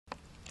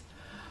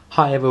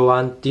Hi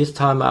everyone, this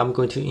time I'm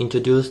going to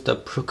introduce the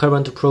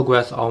current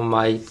progress of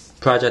my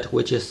project,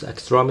 which is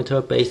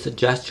accelerometer based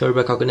gesture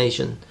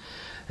recognition.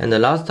 And the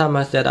last time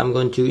I said I'm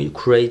going to use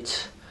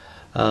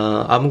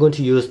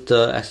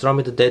the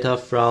accelerometer data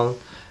from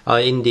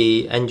in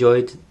the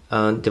Android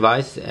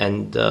device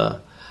and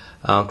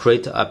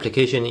create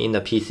application in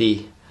the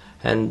PC.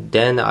 And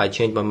then I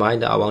changed my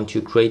mind. I want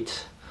to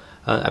create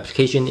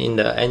application in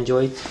the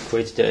Android,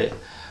 create the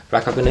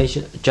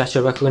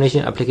gesture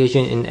recognition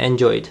application in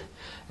Android.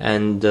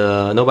 And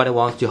nobody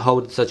wants to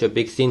hold such a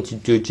big thing to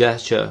do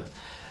gesture,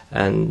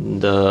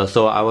 and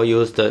so I will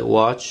use the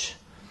watch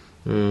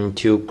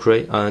to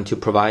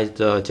provide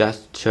the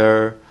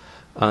gesture,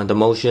 the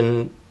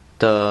motion,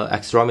 the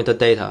accelerometer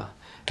data,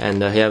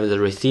 and here is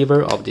the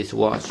receiver of this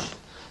watch.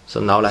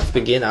 So now let's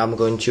begin. I'm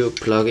going to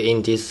plug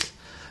in this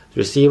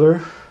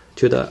receiver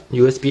to the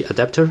USB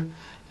adapter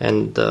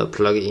and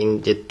plug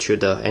in it to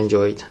the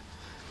Android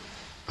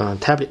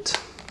tablet.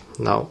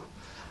 Now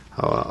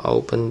I'll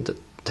open the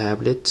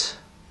tablet,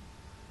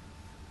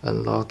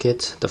 unlock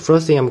it. The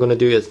first thing I'm going to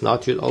do is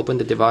not to open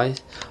the device,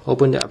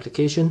 open the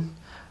application.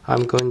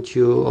 I'm going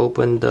to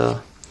open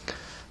the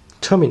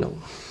terminal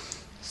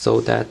so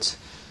that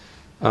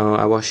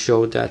I will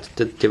show that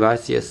the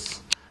device is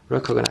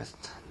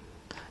recognized.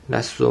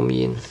 Let's zoom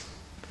in.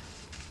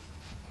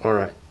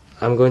 Alright,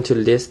 I'm going to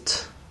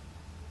list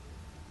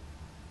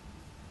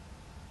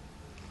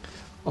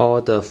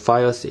all the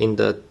files in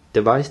the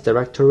device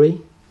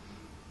directory.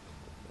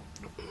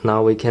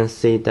 Now we can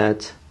see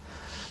that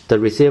the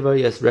receiver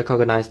is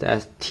recognized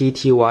as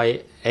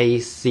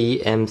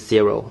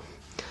TTYACM0,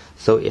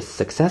 so it's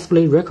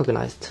successfully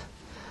recognized.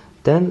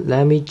 Then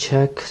let me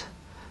check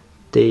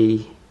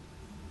the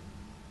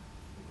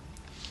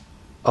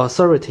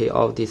authority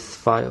of this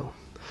file.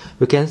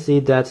 We can see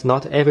that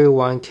not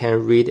everyone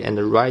can read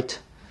and write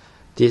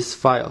this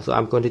file, so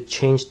I'm going to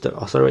change the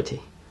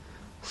authority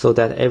so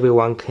that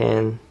everyone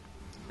can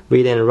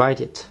read and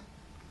write it.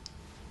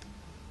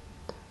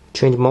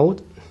 Change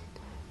mode,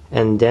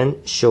 and then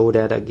show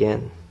that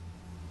again.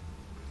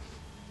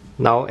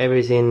 Now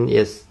everything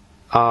is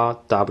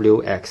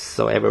RWX,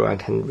 so everyone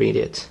can read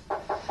it.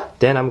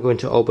 Then I'm going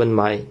to open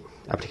my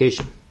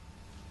application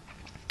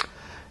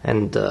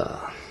and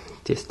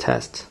this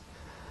test.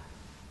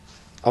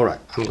 Alright,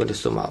 I'm going to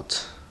zoom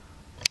out.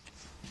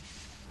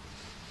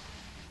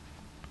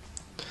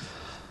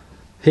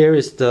 Here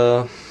is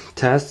the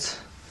test.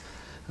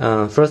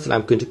 First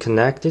I'm going to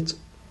connect it.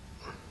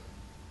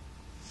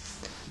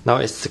 Now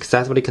it's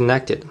successfully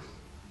connected,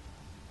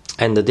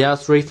 and there are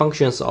three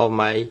functions of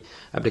my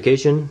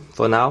application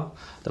for now.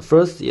 The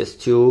first is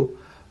to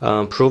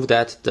prove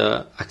that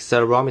the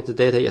accelerometer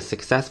data is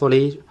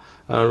successfully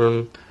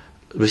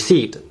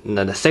received. And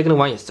the second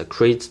one is to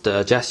create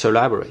the gesture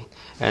library,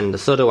 and the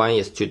third one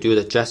is to do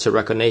the gesture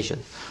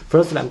recognition.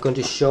 First, I'm going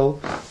to show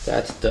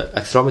that the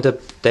accelerometer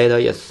data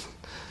is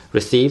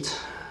received,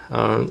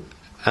 and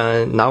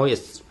now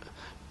it's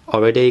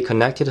already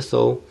connected.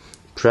 So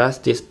press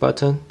this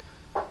button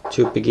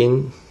to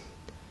begin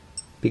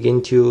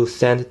to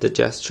send the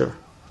gesture,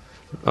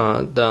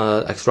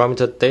 the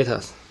accelerometer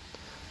data.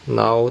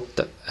 Now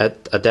the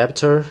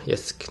adapter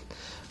is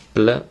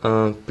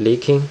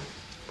blinking,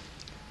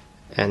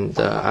 and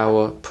I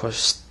will push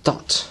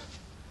start.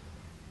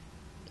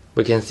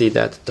 We can see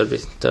that the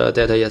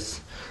data is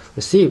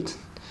received.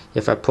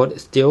 If I put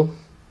it still,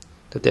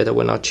 the data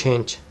will not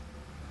change.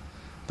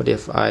 But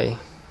if I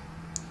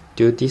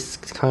do this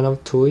kind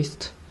of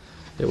twist,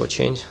 it will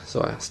change.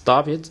 So I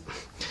stop it.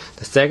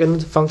 The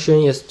second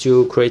function is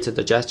to create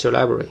the gesture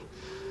library.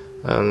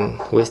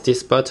 With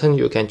this button,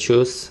 you can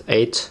choose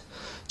 8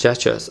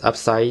 gestures: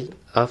 upside,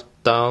 up,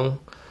 down,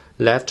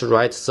 left,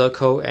 right,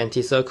 circle,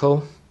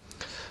 anti-circle,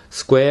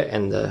 square,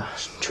 and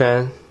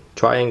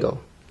triangle.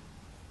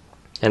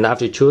 And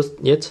after you choose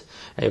it,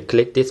 and you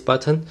click this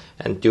button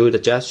and do the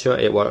gesture,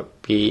 it will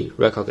be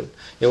recognized.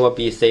 It will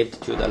be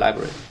saved to the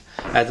library.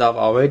 As I've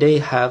already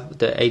have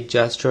the 8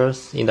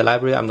 gestures in the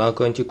library, I'm not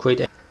going to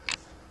create.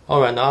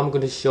 Alright, now I'm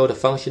going to show the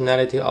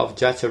functionality of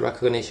gesture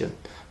recognition.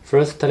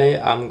 Firstly,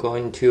 I'm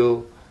going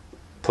to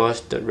push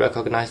the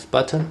recognize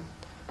button,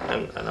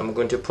 and I'm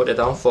going to put it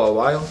down for a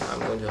while.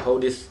 I'm going to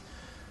hold this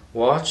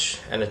watch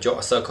and draw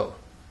a circle.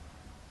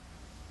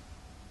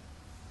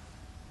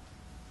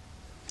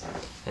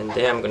 And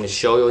then I'm going to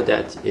show you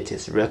that it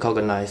is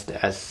recognized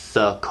as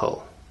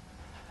circle.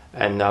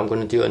 And now I'm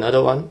going to do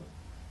another one.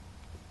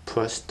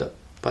 Push the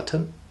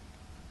button,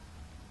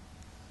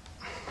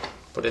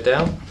 put it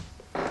down,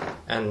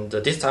 and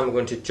this time I'm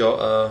going to draw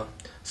a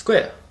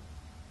square.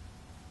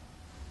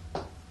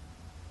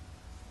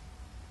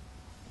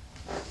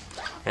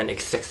 And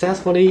it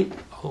successfully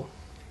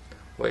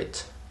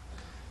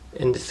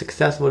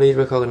successfully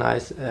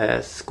recognized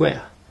as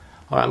square.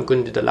 Or I'm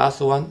going to do the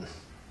last one.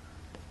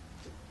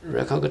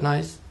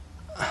 Recognize,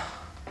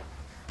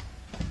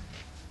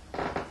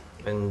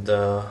 and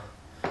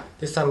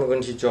this time I'm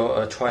going to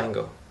draw a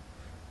triangle.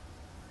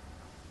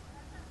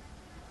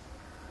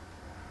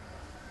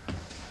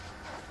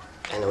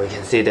 And we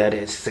can see that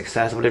it's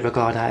successfully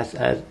recognized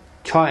as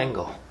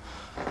triangle.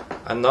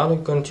 I'm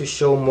not going to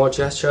show more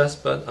gestures,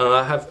 but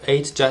I have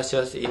 8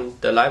 gestures in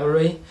the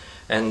library,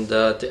 and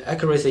the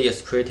accuracy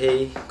is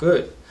pretty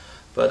good.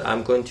 But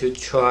I'm going to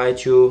try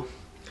to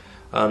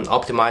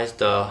optimize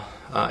the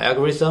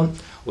algorithm,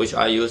 which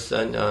I use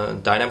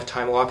dynamic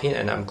time warping,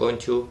 and I'm going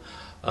to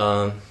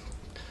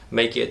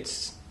make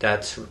it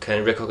that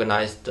can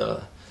recognize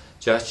the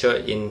gesture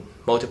in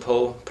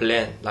multiple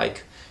plane.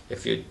 Like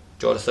if you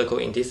draw the circle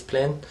in this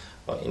plane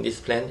or in this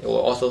plane, it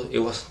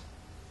will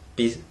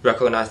be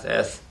recognized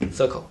as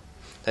circle.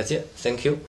 That's it. Thank you.